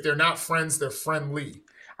 or if they're not friends, they're friendly.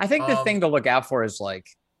 I think the thing to look out for is like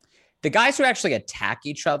the guys who actually attack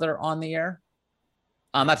each other on the air.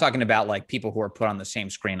 I'm not talking about like people who are put on the same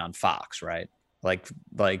screen on Fox, right? Like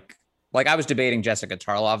I was debating Jessica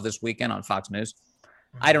Tarlov this weekend on Fox News.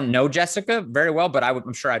 I don't know Jessica very well, but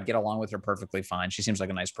I'm sure I'd get along with her perfectly fine. She seems like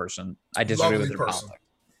a nice person. I disagree with her politics.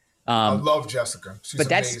 I love Jessica. She's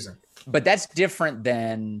amazing. But that's different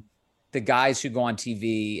than the guys who go on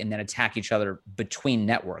TV and then attack each other between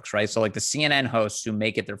networks, right? So like the CNN hosts who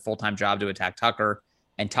make it their full-time job to attack Tucker,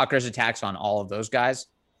 and Tucker's attacks on all of those guys,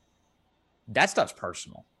 that stuff's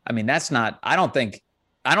personal. I mean, those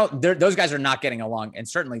guys are not getting along, and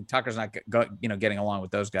certainly Tucker's not getting along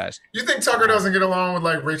with those guys. You think Tucker doesn't get along with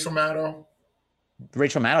like Rachel Maddow?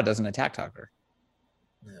 Rachel Maddow doesn't attack Tucker.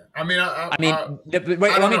 Yeah. I mean, I don't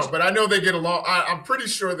know, but I know they get along. I'm pretty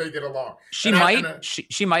sure they get along. She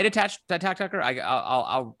might attack Tucker.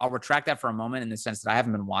 I'll retract that for a moment in the sense that I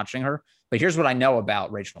haven't been watching her. But here's what I know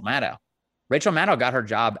about Rachel Maddow. Rachel Maddow got her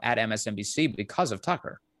job at MSNBC because of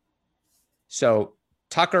Tucker. So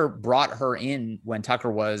Tucker brought her in when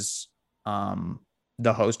Tucker was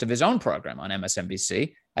the host of his own program on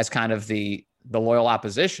MSNBC as kind of the loyal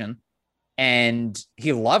opposition. And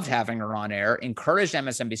he loved having her on air, encouraged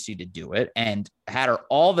MSNBC to do it, and had her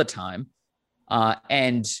all the time.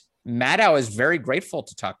 And Maddow is very grateful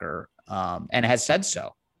to Tucker and has said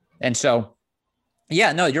so. And so,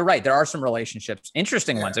 yeah, no, you're right. There are some relationships,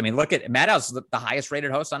 interesting ones. I mean, look at Maddow's the highest rated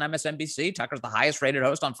host on MSNBC. Tucker's the highest rated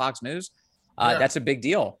host on Fox News. That's a big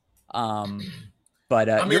deal. But I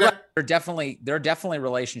mean, you're right. There are definitely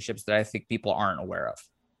relationships that I think people aren't aware of.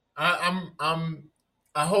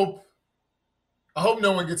 I hope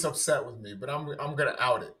no one gets upset with me, but I'm gonna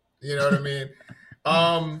out it. You know what I mean?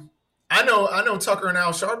 I know Tucker and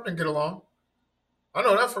Al Sharpton get along. I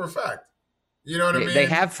know that for a fact. You know what I mean? They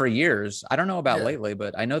have for years. I don't know about lately,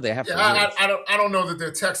 but I know they have for years. I don't know that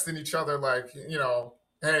they're texting each other like, hey,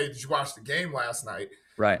 did you watch the game last night?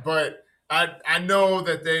 Right. But I know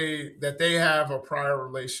that they have a prior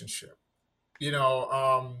relationship.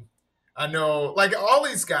 I know like all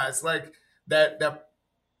these guys like that.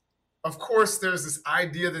 Of course, there's this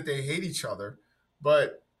idea that they hate each other,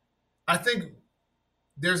 but I think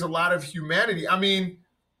there's a lot of humanity. I mean,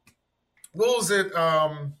 what was it?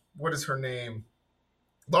 What is her name?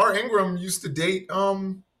 Laura Ingraham used to date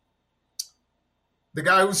the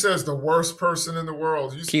guy who says the worst person in the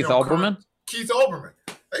world. Keith Olbermann? Keith Olbermann.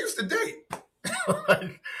 They used to date.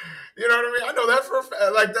 Like, you know what I mean? I know that for a fact.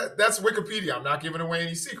 Like that's Wikipedia. I'm not giving away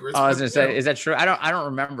any secrets. I was gonna say, is that true? I don't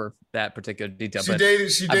remember that particular detail. She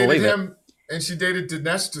dated him, and she dated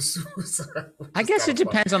Dinesh D'Souza. I guess it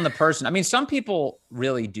depends on the person. I mean, some people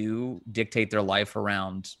really do dictate their life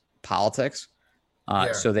around politics.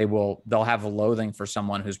 So they'll have a loathing for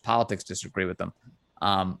someone whose politics disagree with them.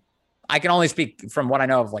 I can only speak from what I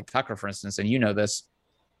know of like Tucker, for instance, and you know this.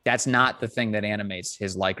 That's not the thing that animates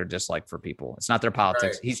his like or dislike for people. It's not their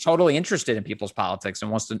politics. Right. He's totally interested in people's politics and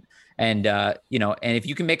wants to, and if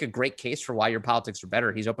you can make a great case for why your politics are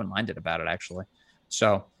better, he's open-minded about it actually.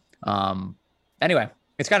 So, anyway,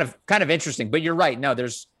 it's kind of interesting, but you're right. No,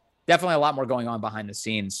 there's definitely a lot more going on behind the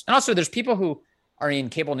scenes. And also there's people who are in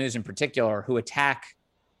cable news in particular who attack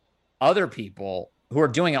other people who are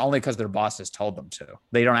doing it only because their boss has told them to.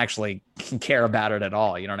 They don't actually care about it at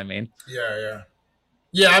all. You know what I mean? Yeah.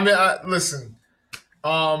 Yeah, I mean, listen,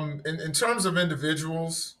 in terms of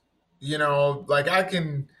individuals, there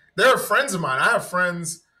are friends of mine. I have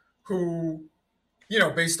friends who,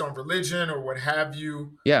 based on religion or what have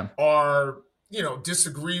you, are,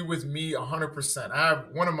 disagree with me 100%. I have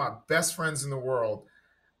one of my best friends in the world.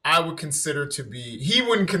 I would consider to be, he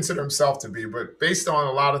wouldn't consider himself to be, but based on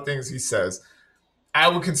a lot of things he says, I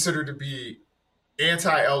would consider to be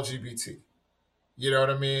anti-LGBT. You know what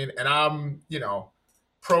I mean? And I'm,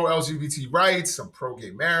 pro-LGBT rights, I'm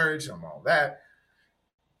pro-gay marriage, I'm all that.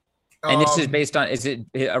 And this is based on, is it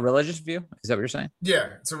a religious view? Is that what you're saying? Yeah,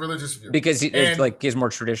 it's a religious view. Because it's like his more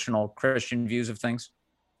traditional Christian views of things?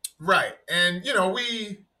 Right. And,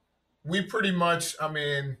 we pretty much, I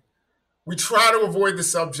mean, we try to avoid the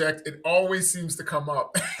subject. It always seems to come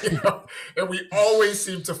up, and we always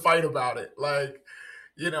seem to fight about it. Like,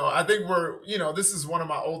 I think this is one of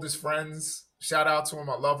my oldest friends. Shout out to him.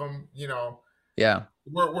 I love him. Yeah.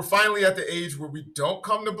 We're finally at the age where we don't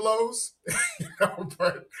come to blows,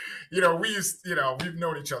 but, we've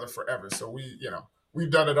known each other forever. So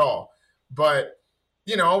we've done it all. But,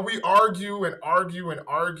 we argue and argue and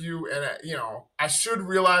argue. And, I should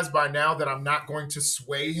realize by now that I'm not going to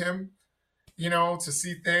sway him, to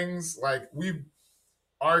see things like we've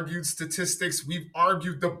argued statistics. We've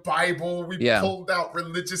argued the Bible. We've pulled out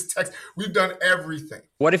religious texts. We've done everything.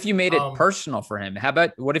 What if you made it personal for him? How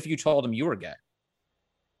about what if you told him you were gay?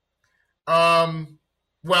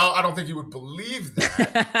 Well, I don't think he would believe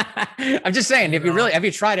that. I'm just saying, have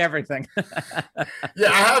you tried everything?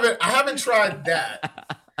 Yeah, I haven't tried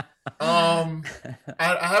that. I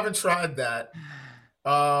haven't tried that.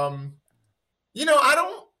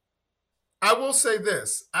 I will say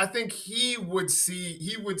this. I think he would say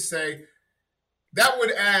that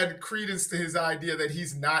would add credence to his idea that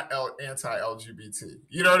he's not anti-LGBT.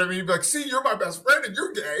 You know what I mean? He'd be like, see, you're my best friend and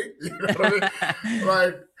you're gay. You know what I mean?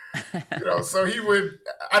 Like, so he would,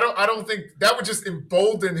 I don't think that would just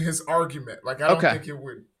embolden his argument. Like, I don't think it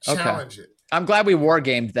would challenge it. I'm glad we war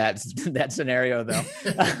gamed that scenario though,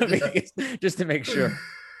 just to make sure.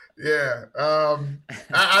 Yeah.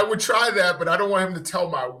 I would try that, but I don't want him to tell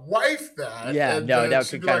my wife that. Yeah, no, that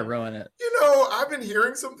could kind of ruin it. I've been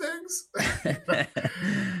hearing some things.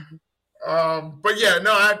 But yeah,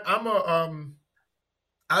 no,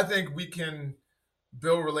 I think we can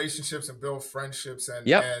build relationships and build friendships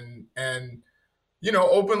and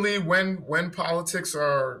openly when politics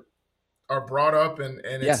are brought up and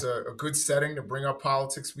it's a good setting to bring up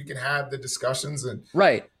politics, we can have the discussions and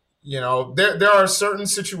right. There are certain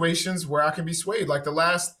situations where I can be swayed. Like the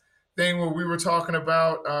last thing where we were talking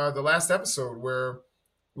about, the last episode where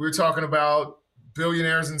we were talking about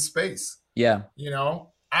billionaires in space. Yeah.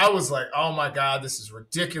 I was like, oh my God, this is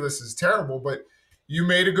ridiculous. This is terrible. But you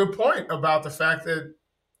made a good point about the fact that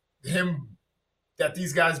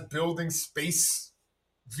these guys building space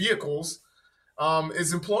vehicles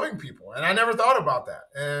is employing people. And I never thought about that.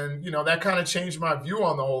 And, that kind of changed my view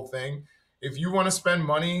on the whole thing. If you want to spend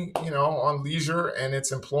money, on leisure and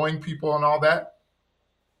it's employing people and all that,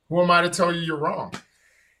 who am I to tell you you're wrong?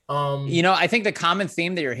 I think the common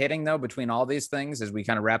theme that you're hitting though, between all these things as we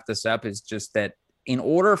kind of wrap this up is just that in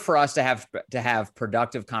order for us to have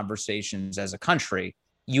productive conversations as a country,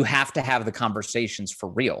 you have to have the conversations for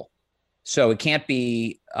real. So it can't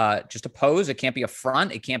be just a pose. It can't be a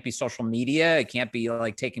front. It can't be social media. It can't be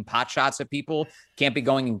like taking pot shots at people. It can't be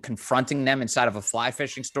going and confronting them inside of a fly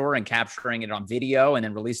fishing store and capturing it on video and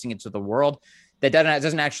then releasing it to the world. That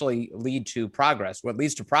doesn't actually lead to progress. What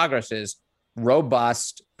leads to progress is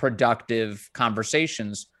robust, productive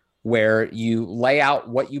conversations where you lay out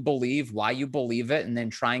what you believe, why you believe it, and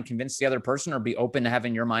then try and convince the other person or be open to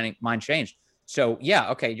having your mind changed. So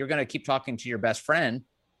yeah, okay, you're going to keep talking to your best friend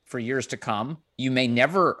for years to come. You may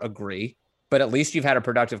never agree, but at least you've had a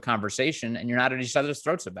productive conversation and you're not at each other's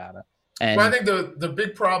throats about it. And I think the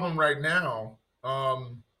big problem right now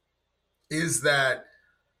is that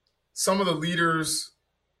some of the leaders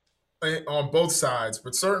on both sides,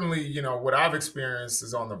 but certainly, what I've experienced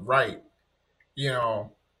is on the right, the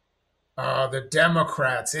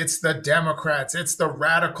Democrats, it's the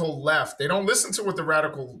radical left. They don't listen to what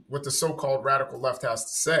the so-called radical left has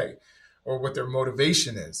to say, or what their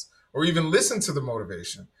motivation is, or even listen to the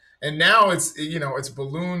motivation. And now it's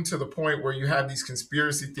ballooned to the point where you have these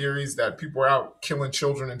conspiracy theories that people are out killing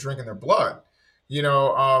children and drinking their blood,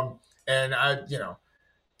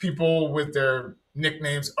 people with their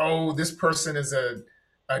nicknames. Oh, this person is a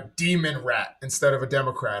demon rat instead of a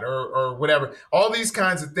Democrat or whatever. All these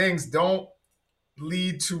kinds of things don't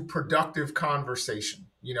lead to productive conversation,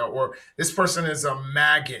 or this person is a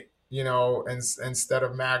maggot, instead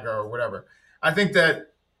of MAGA or whatever. I think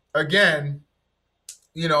that, again,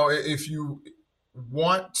 if you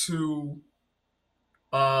want to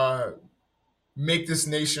make this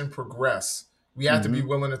nation progress, we have to be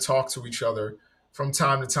willing to talk to each other from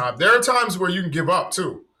time to time. There are times where you can give up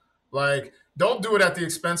too. Like, don't do it at the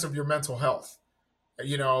expense of your mental health.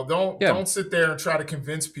 Don't sit there and try to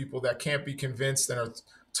convince people that can't be convinced and are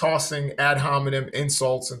tossing ad hominem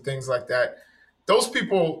insults and things like that. Those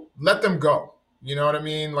people, let them go. You know what I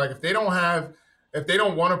mean? Like, if they don't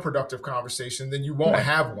want a productive conversation, then you won't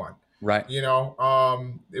have one. Right.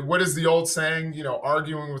 What is the old saying?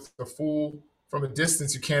 Arguing with a fool from a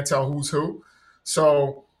distance, you can't tell who's who.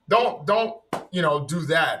 So don't do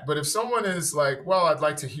that. But if someone is like, well, I'd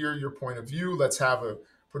like to hear your point of view, let's have a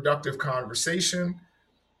productive conversation.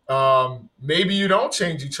 Maybe you don't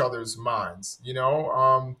change each other's minds,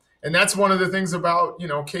 and that's one of the things about,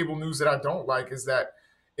 cable news that I don't like, is that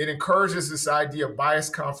it encourages this idea of bias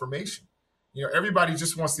confirmation. Everybody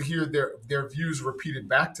just wants to hear their views repeated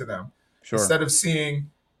back to them, instead of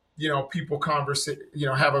seeing, people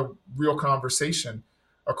have a real conversation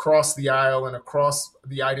across the aisle and across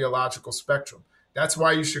the ideological spectrum. That's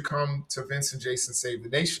why you should come to Vince and Jason Save the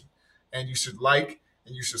Nation, and you should like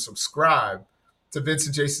and you should subscribe to Vince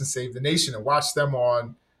and Jason Save the Nation, and watch them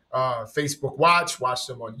on Facebook watch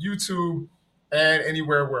them on YouTube, and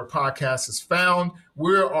anywhere where a podcast is found.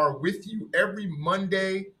 We are with you every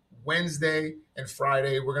Monday, Wednesday, and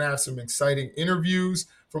Friday. We're going to have some exciting interviews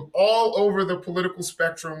from all over the political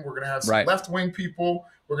spectrum. We're going to have some left-wing people.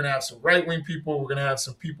 We're going to have some right-wing people. We're going to have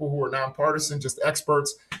some people who are nonpartisan, just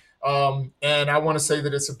experts. And I want to say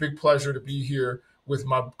that it's a big pleasure to be here with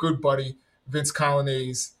my good buddy, Vince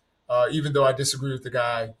Coglianese. Even though I disagree with the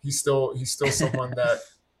guy, he's still someone that,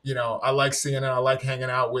 I like seeing and I like hanging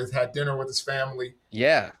out with, had dinner with his family.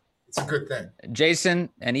 Yeah. It's a good thing. Jason,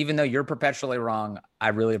 and even though you're perpetually wrong, I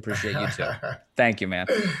really appreciate you too. Thank you, man.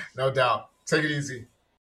 No doubt. Take it easy.